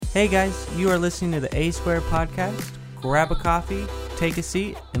Hey guys, you are listening to the A Square podcast. Grab a coffee, take a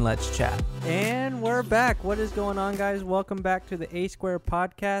seat, and let's chat. And we're back. What is going on, guys? Welcome back to the A Square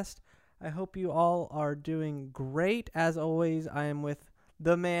podcast. I hope you all are doing great. As always, I am with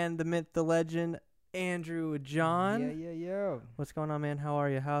the man, the myth, the legend, Andrew John. Yeah. What's going on, man? How are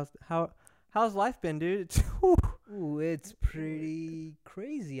you? How's life been, dude? Ooh, it's pretty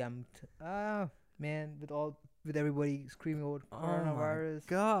crazy. Man, with everybody screaming about coronavirus.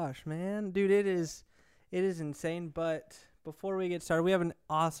 Oh my gosh, man, dude, it is insane. But before we get started, we have an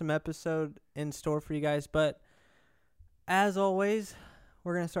awesome episode in store for you guys. But as always,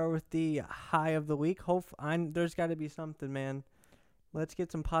 we're gonna start with the high of the week. There's got to be something, man. Let's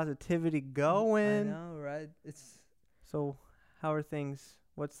get some positivity going. I know, right? So, how are things?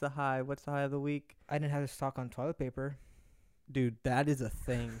 What's the high? What's the high of the week? I didn't have to stock on toilet paper. Dude, that is a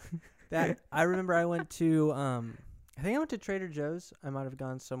thing. I remember I went to I think I went to Trader Joe's. I might have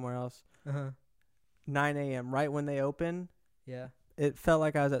gone somewhere else. 9 a.m. right when they open. Yeah. It felt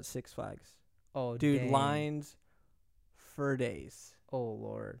like I was at Six Flags. Oh, Dude, dang. lines for days. Oh,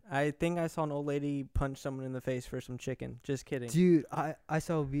 Lord. I think I saw an old lady punch someone in the face for some chicken. Just kidding. Dude, I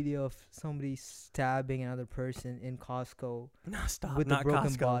saw a video of somebody stabbing another person in Costco No, stop. with Not a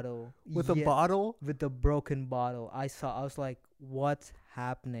broken Costco. bottle. With a bottle? With a broken bottle. I was like, what's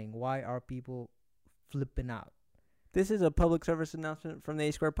happening? Why are people flipping out? This is a public service announcement from the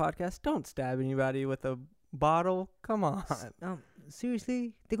A Square podcast. Don't stab anybody with a bottle. Come on.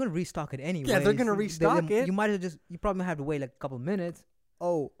 Seriously, they're gonna restock it anyway. Yeah, they're gonna restock it. You might as well you probably have to wait like a couple minutes.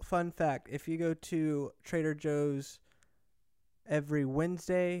 Oh, fun fact. If you go to Trader Joe's every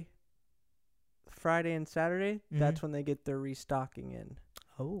Wednesday, Friday, and Saturday, that's when they get their restocking in.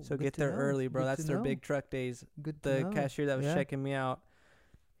 Oh, So get there early, bro. That's their big truck days. Good The cashier that was checking me out,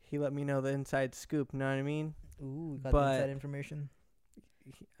 he let me know the inside scoop. You know what I mean? Ooh, got But- that information.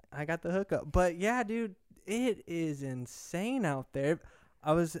 I got the hookup. But yeah, dude, it is insane out there.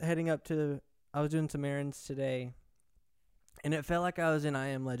 I was doing some errands today, and it felt like I was in I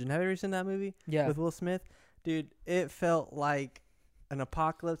Am Legend. Have you ever seen that movie? Yeah. With Will Smith? Dude, it felt like an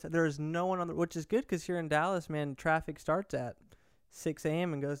apocalypse. There was no one on the, which is good because here in Dallas, man, traffic starts at 6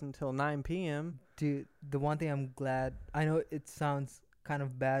 a.m. and goes until 9 p.m. Dude, the one thing I'm glad, I know it sounds kind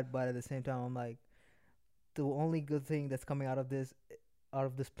of bad, but at the same time, I'm like, the only good thing that's coming out of this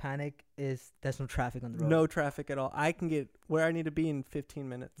panic is there's no traffic on the road. No traffic at all. I can get where I need to be in 15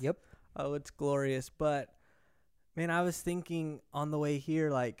 minutes. Yep. Oh, it's glorious. But, man, I was thinking on the way here,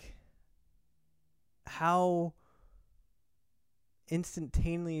 like, how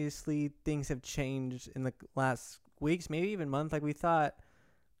instantaneously things have changed in the last weeks, maybe even month. Like, we thought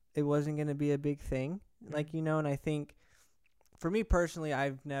it wasn't going to be a big thing. Like, you know, and I think for me personally,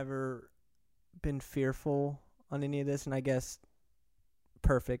 I've never been fearful on any of this. And I guess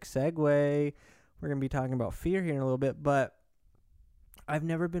perfect segue. We're going to be talking about fear here in a little bit, but I've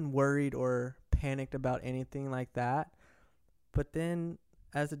never been worried or panicked about anything like that. But then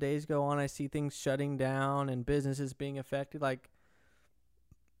as the days go on, I see things shutting down and businesses being affected. Like,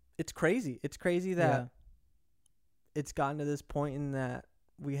 it's crazy. It's crazy that it's gotten to this point in that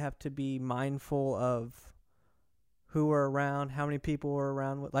we have to be mindful of who are around, how many people are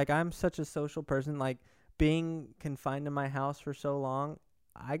around. Like, I'm such a social person. Like, being confined to my house for so long,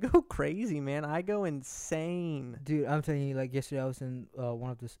 I go crazy, man. I go insane. Dude, I'm telling you, like yesterday I was in one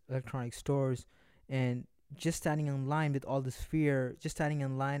of the electronic stores, and just standing in line with all this fear, just standing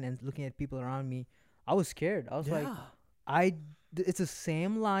in line and looking at people around me, I was scared. I was like, it's the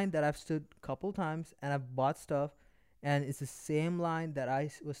same line that I've stood a couple times and I've bought stuff, and it's the same line that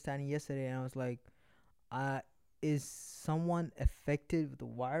I was standing yesterday, and I was like, is someone affected with the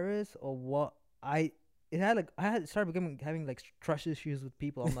virus or what? I had started having like trust issues with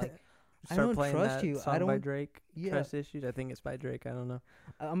people. I'm like, I don't trust you. Song by Drake. Trust issues. I think it's by Drake. I don't know.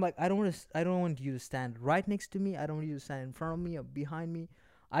 I'm like, I don't want you to stand right next to me. I don't want you to stand in front of me or behind me.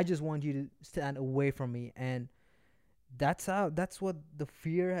 I just want you to stand away from me. And that's what the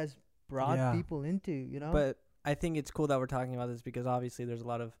fear has brought people into, you know? But I think it's cool that we're talking about this because obviously there's a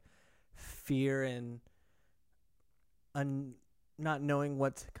lot of fear and not knowing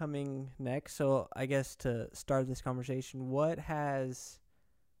what's coming next. So I guess to start this conversation,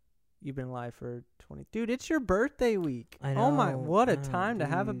 you've been alive for 20. Dude, it's your birthday week. I know. Oh my, what a time to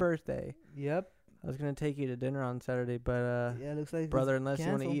have a birthday. Yep. I was going to take you to dinner on Saturday, but it looks like brother, unless you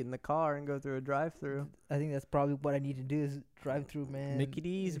want to eat in the car and go through a drive-through. I think that's probably what I need to do is drive through, man. Mickey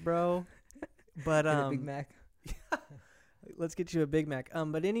D's, bro. But a Big Mac. Let's get you a Big Mac.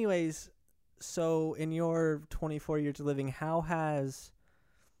 But anyways, so in your 24 years of living, how has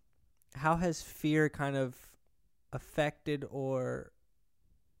fear kind of affected or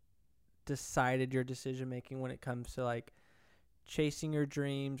decided your decision making when it comes to like chasing your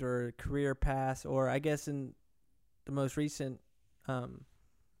dreams or career paths, or I guess in the most recent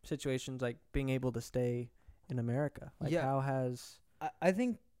situations, like being able to stay in America? Like, Yeah. how has I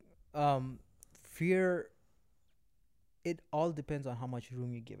think fear, it all depends on how much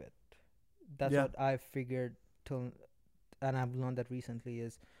room you give it. That's Yeah. what I figured till, and I've learned that recently,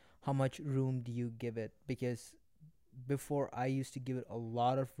 is how much room do you give it? Because before I used to give it a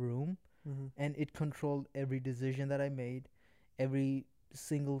lot of room, mm-hmm. and it controlled every decision that I made. Every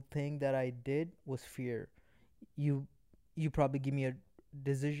single thing that I did was fear. You you probably give me a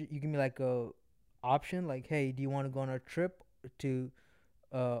decision, you give me like a option, like, hey, do you want to go on a trip to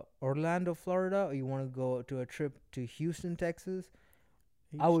Orlando, Florida, or you want to go to a trip to Houston, Texas?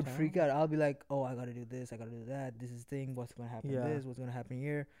 I would freak out. I'll be like, oh, I gotta do this, I gotta do that. This is thing. What's gonna happen? Yeah. This. What's gonna happen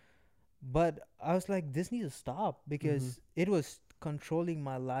here? But I was like, this needs to stop because Mhm. it was controlling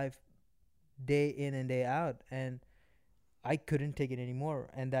my life day in and day out, and I couldn't take it anymore,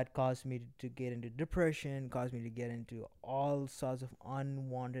 and that caused me to get into depression, caused me to get into all sorts of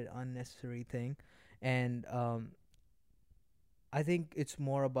unwanted, unnecessary thing, and I think it's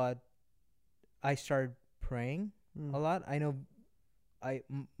more about, I started praying a lot. I know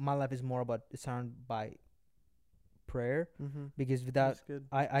my life is more about, it's surrounded by prayer, Mm-hmm. because without, That's good.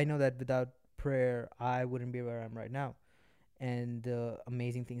 I know that without prayer I wouldn't be where I am right now, and the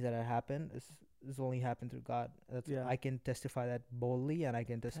amazing things that have happened is only happened through God. That's, Yeah. I can testify that boldly, and I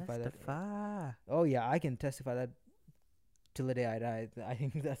can testify that. Oh yeah, I can testify that till the day I die. I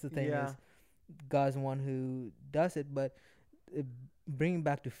think that's the thing, Yeah. is God's the one who does it. But uh, bringing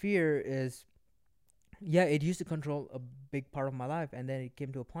back to fear is, yeah, it used to control a big part of my life, and then it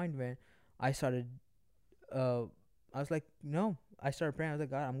came to a point where I started, uh, I was like, no. I started praying. I was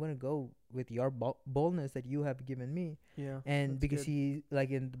like, God, I'm gonna go with your boldness that you have given me, Yeah. and that's because good. he, like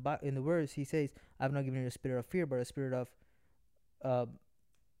in in the verse, he says, I've not given you a spirit of fear, but a spirit of uh,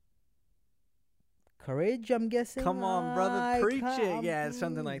 courage, I'm guessing. Come on, brother, preach it. Yeah, it's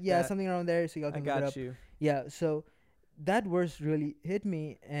something like yeah, that. something around there. So y'all I can look it got up. you. Yeah, so that verse really hit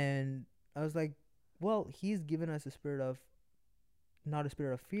me, and I was like, well, he's given us a spirit of, not a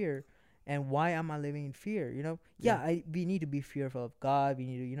spirit of fear. And why am I living in fear? Yeah. We need to be fearful of God. We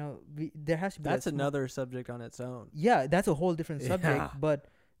need to, there has to be. That's another subject on its own. Yeah, that's a whole different subject. Yeah. But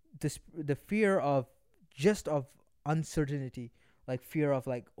the fear of, just of uncertainty, like fear of,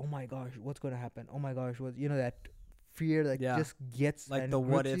 like, oh my gosh, what's gonna happen? Oh my gosh, what, that fear that Yeah. just gets, Like and the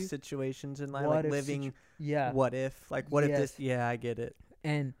what grips if you. situations in life, What like if living yeah. what if, like what if this, Yes. yeah, I get it.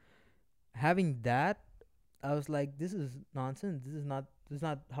 And having that, I was like, this is nonsense. This is not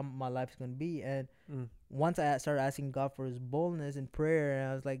how my life is gonna be. And Mm. once I started asking God for His boldness in prayer,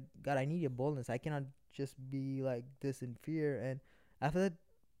 and I was like, God, I need your boldness. I cannot just be like this in fear. And after that,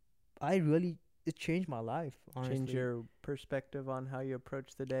 it changed my life. Honestly, Change your perspective on how you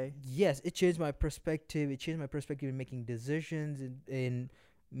approach the day. yes, it changed my perspective. It changed my perspective in making decisions, in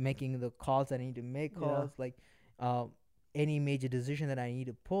making the calls that I need to make. Yeah. Like, uh, any major decision that I need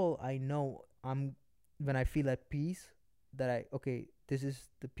to pull, I know when I feel at peace, that okay, this is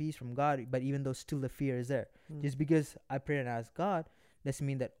the peace from God. But even though still the fear is there, Mm. just because I pray and ask God doesn't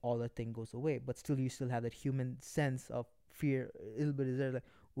mean that all that thing goes away. But still, you still have that human sense of fear. A little bit is there, like,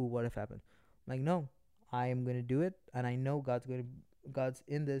 ooh, what if happened? Like, no, I am gonna do it, and I know God's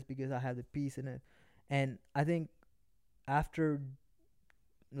in this because I have the peace in it. And I think after,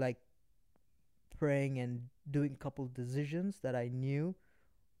 like, praying and doing a couple of decisions that I knew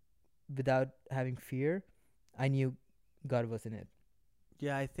without having fear, I knew God was in it.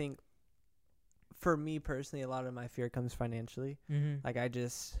 Yeah, I think for me personally, a lot of my fear comes financially. Mm-hmm. Like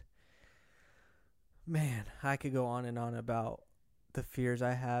man, I could go on and on about the fears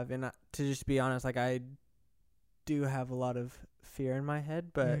I have, and to just be honest, like I do have a lot of fear in my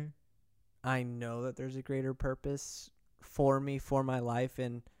head, but Mhm. I know that there's a greater purpose for me, for my life,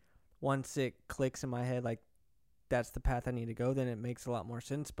 and once it clicks in my head, like that's the path I need to go, then it makes a lot more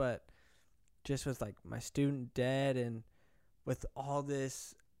sense. But just with like my student debt and with all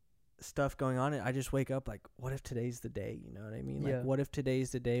this stuff going on, I just wake up like, what if today's the day? You know what I mean? Yeah. Like, what if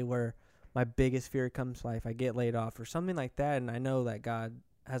today's the day where my biggest fear comes to life? I get laid off or something like that. And I know that God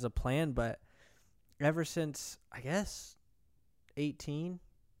has a plan, but ever since, I guess, 18,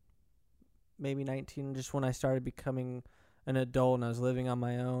 maybe 19, just when I started becoming an adult and I was living on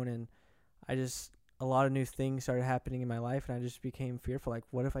my own, and a lot of new things started happening in my life, and I just became fearful. Like,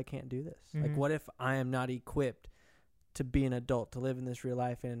 what if I can't do this? Like, Mhm. what if I am not equipped to be an adult, to live in this real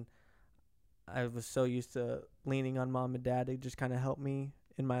life? And I was so used to leaning on mom and dad to just kind of help me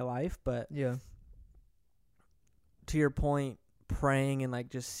in my life. But Yeah. to your point, praying and like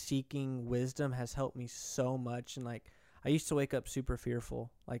just seeking wisdom has helped me so much. And like I used to wake up super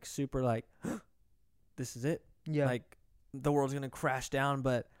fearful, like super like this is it. Yeah. Like the world's going to crash down,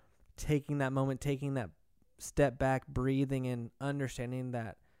 but taking that moment, taking that step back, breathing and understanding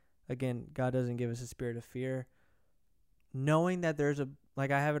that again, God doesn't give us a spirit of fear. Knowing that there's a,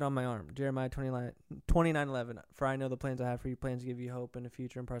 like I have it on my arm, Jeremiah 29:11, for I know the plans I have for you, plans to give you hope and a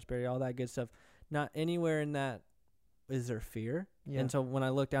future and prosperity, all that good stuff. Not anywhere in that is there fear. Yeah. And so when I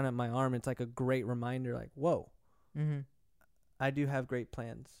look down at my arm, it's like a great reminder, like, whoa, I do have great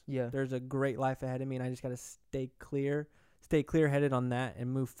plans. Yeah. There's a great life ahead of me, and I just got to stay clear-headed on that and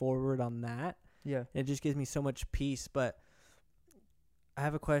move forward on that. Yeah. And it just gives me so much peace. But I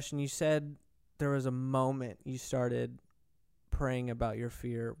have a question. You said there was a moment you started praying about your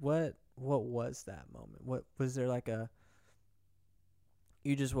fear. What was that moment? What was there, like a,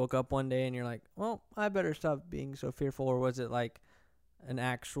 you just woke up one day and you're like, well, I better stop being so fearful? Or was it like an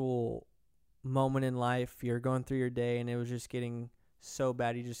actual moment in life, you're going through your day and it was just getting so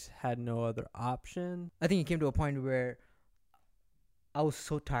bad you just had no other option? I think it came to a point where I was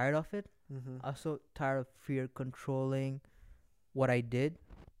so tired of it. I was so tired of fear controlling what I did,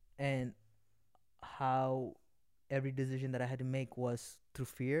 and how every decision that I had to make was through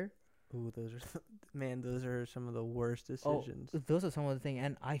fear. Ooh, those are some of the worst decisions. Those are some of the things,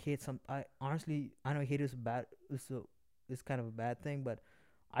 and I hate some. I honestly, I know hate is bad. It's kind of a bad thing, but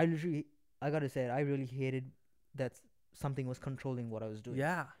I gotta say it, I really hated that something was controlling what I was doing.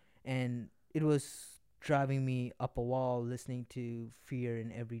 Yeah. And it was driving me up a wall, listening to fear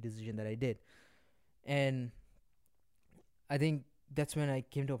in every decision that I did. And I think that's when I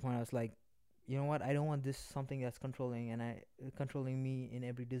came to a point I was like, you know what? I don't want this something that's controlling me in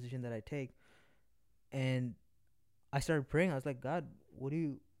every decision that I take. And I started praying. I was like, God,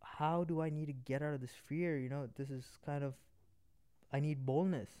 how do I need to get out of this fear? You know, this is kind of, I need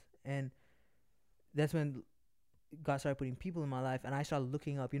boldness. And that's when God started putting people in my life, and I started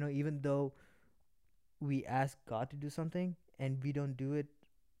looking up. You know, even though we ask God to do something and we don't do it,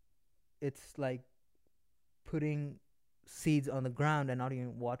 it's like putting seeds on the ground and not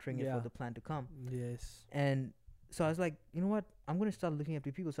even watering it for the plant to come. Yes. And so I was like, you know what? I'm going to start looking up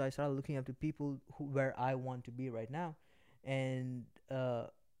to people. So I started looking up to people where I want to be right now. And I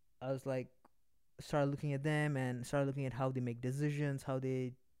was like, started looking at them and started looking at how they make decisions, how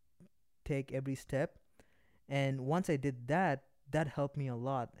they take every step. And once I did that, that helped me a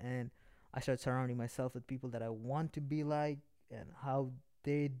lot. And I started surrounding myself with people that I want to be like, and how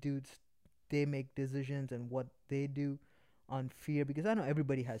they make decisions and what they do on fear. Because I know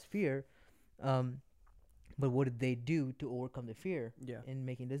everybody has fear, but what did they do to overcome the fear in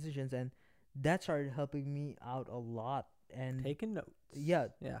making decisions? And that started helping me out a lot. And taking notes. Yeah.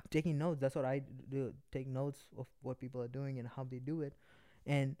 Taking notes. That's what I do. Take notes of what people are doing and how they do it.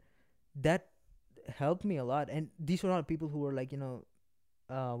 And that helped me a lot. And these were not people who were like, you know,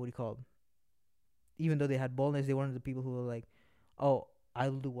 what do you call them? Even though they had boldness, they weren't the people who were like, oh,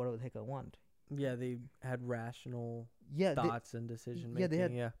 I'll do whatever the heck I want. Yeah, they had rational thoughts and decision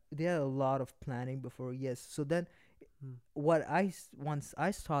making. They had a lot of planning before. Yes. So then once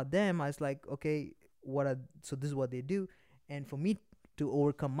I saw them, I was like, okay, so this is what they do. And for me to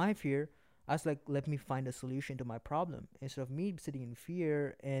overcome my fear, I was like, let me find a solution to my problem. Instead of me sitting in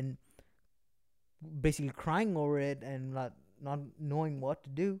fear and basically crying over it and not knowing what to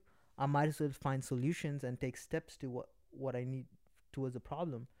do, I might as well find solutions and take steps to what I need towards the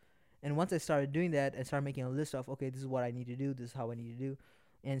problem. And once I started doing that and started making a list of, okay, this is what I need to do, this is how I need to do,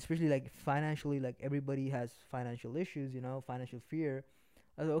 and especially like financially, like everybody has financial issues, you know, financial fear.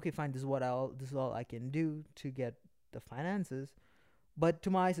 I was like, okay, fine, this is all I can do to get the finances. But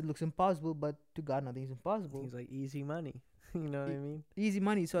to my eyes, it looks impossible. But to God, nothing is impossible. It's like easy money. You know what I mean? Easy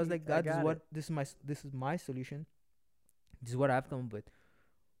money. So I was like, God, this is my solution. This is what I've come up with,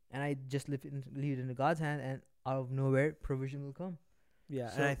 and I just leave it in God's hand, and out of nowhere, provision will come. Yeah,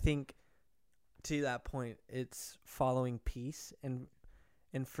 and I think to that point, it's following peace, and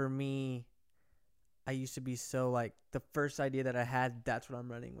for me, I used to be so like the first idea that I had, that's what I'm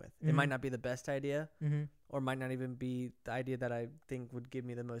running with. It might not be the best idea, or might not even be the idea that I think would give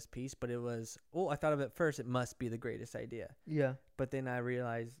me the most peace, but it was, I thought of it first, it must be the greatest idea. Yeah. But then I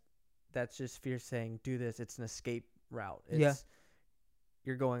realized that's just fear saying, do this. It's an escape route.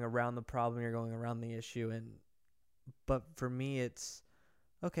 You're going around the problem, you're going around the issue, but for me, it's,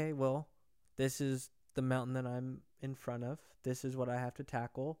 okay, well, this is the mountain that I'm in front of. This is what I have to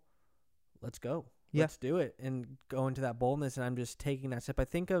tackle. Let's go. Let's do it, and go into that boldness. And I'm just taking that step. I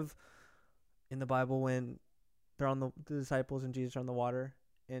think of in the Bible when they're the disciples and Jesus are on the water,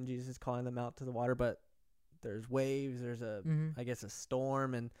 and Jesus is calling them out to the water, but there's waves, there's a Mhm. I guess a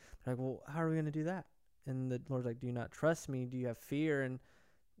storm, and they're like, well, how are we gonna do that? And the Lord's like, do you not trust me? Do you have fear? And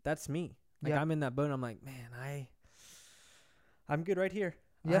that's me. Like Yeah. I'm in that boat. And I'm like, man, I'm good right here.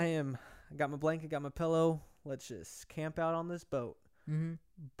 Yeah. I got my blanket, got my pillow. Let's just camp out on this boat. Mhm.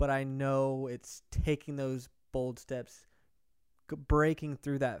 But I know it's taking those bold steps, breaking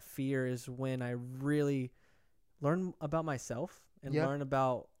through that fear is when I really learn about myself and Yeah. learn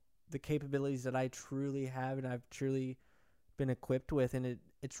about the capabilities that I truly have and I've truly been equipped with. And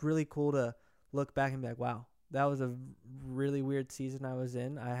it's really cool to look back and be like, wow, that was a really weird season I was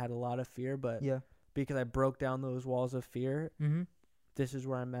in. I had a lot of fear, but Yeah. because I broke down those walls of fear, Mhm. this is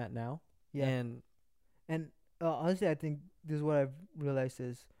where I'm at now. Yeah. And Honestly, I think this is what I've realized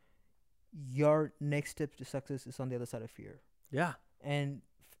is your next step to success is on the other side of fear. yeah, And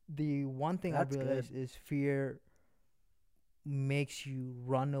the one thing I've That's good. realized is fear makes you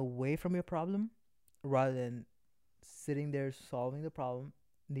run away from your problem rather than sitting there solving the problem,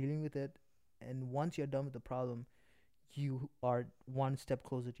 dealing with it, and once you're done with the problem, you are one step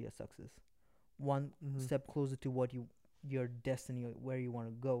closer to your success, one Mhm. step closer to what your destiny or where you want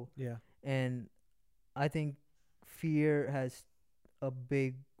to go. yeah, And I think fear has a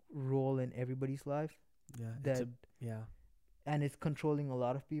big role in everybody's life, yeah, that yeah, and it's controlling a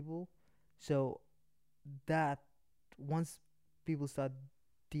lot of people. So that once people start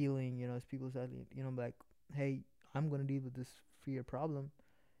dealing, as people start, like, hey, I'm gonna deal with this fear problem,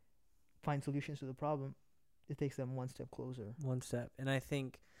 find solutions to the problem, it takes them one step closer. one step. And I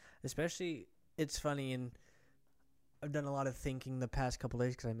think, especially, it's funny, and I've done a lot of thinking the past couple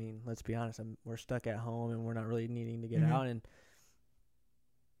days because I mean, let's be honest, we're stuck at home and we're not really needing to get Mhm. out, and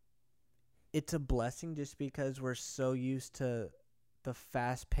it's a blessing just because we're so used to the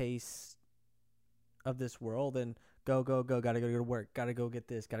fast pace of this world and go, gotta go to work, gotta go get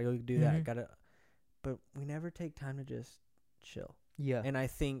this, gotta go do that, Mhm. but we never take time to just chill. Yeah. And I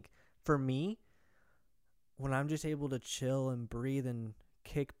think for me, when I'm just able to chill and breathe and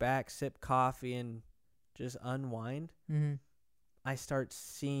kick back, sip coffee, and just unwind, Mhm. I start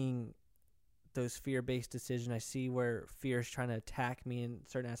seeing those fear-based decisions. I see where fear is trying to attack me in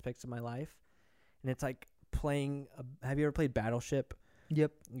certain aspects of my life. And it's like playing have you ever played Battleship?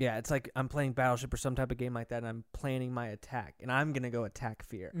 Yep. Yeah, it's like I'm playing Battleship or some type of game like that, and I'm planning my attack. And I'm going to go attack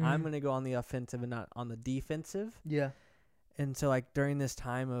fear. I'm Mhm. going to go on the offensive and not on the defensive. Yeah. And so, like, during this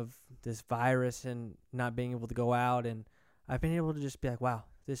time of this virus and not being able to go out, and I've been able to just be like, wow,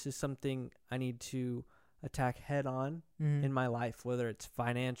 this is something I need to attack head on Mhm. in my life, whether it's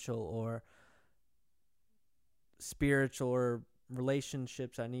financial or spiritual or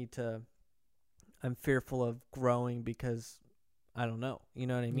relationships. I'm fearful of growing because I don't know. You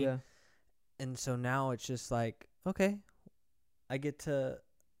know what I mean? Yeah. And so now it's just like, okay, I get to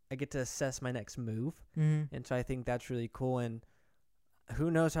assess my next move. Mhm. And so I think that's really cool. And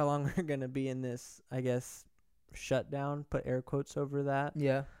who knows how long we're going to be in this, I guess, shutdown, put air quotes over that.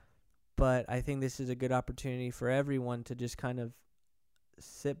 Yeah. But I think this is a good opportunity for everyone to just kind of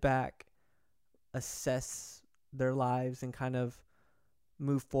sit back, assess their lives, and kind of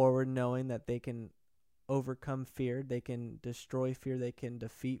move forward knowing that they can overcome fear, they can destroy fear, they can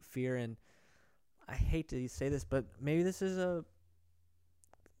defeat fear. And I hate to say this, but maybe this is a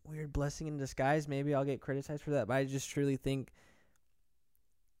weird blessing in disguise. Maybe I'll get criticized for that, but I just truly think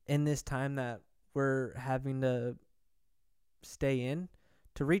in this time that we're having to stay in,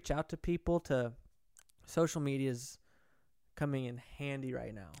 to reach out to people, to social media is coming in handy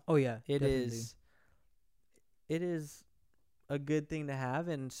right now. Oh yeah. It definitely. is a good thing to have.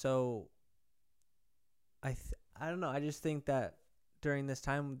 And so I don't know, I just think that during this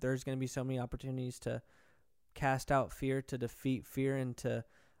time there's going to be so many opportunities to cast out fear, to defeat fear, and to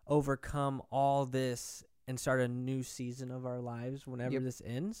overcome all this and start a new season of our lives whenever Yep. this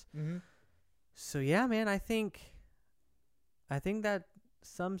ends. Mhm. So yeah, man, I think that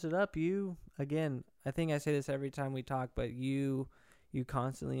sums it up. You, again, I think I say this every time we talk, but you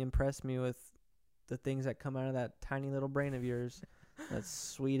constantly impress me with the things that come out of that tiny little brain of yours, that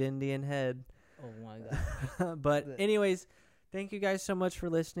sweet Indian head. Oh my god. But anyways, thank you guys so much for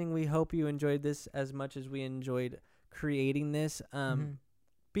listening. We hope you enjoyed this as much as we enjoyed creating this. Mhm.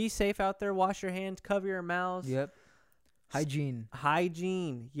 Be safe out there. Wash your hands. Cover your mouths. Yep.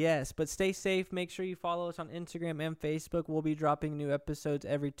 Hygiene, yes. But stay safe. Make sure you follow us on Instagram and Facebook. We'll be dropping new episodes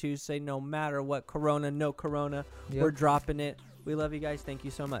every Tuesday, no matter what. Corona, no corona. Yep. We're dropping it. We love you guys. Thank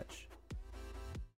you so much.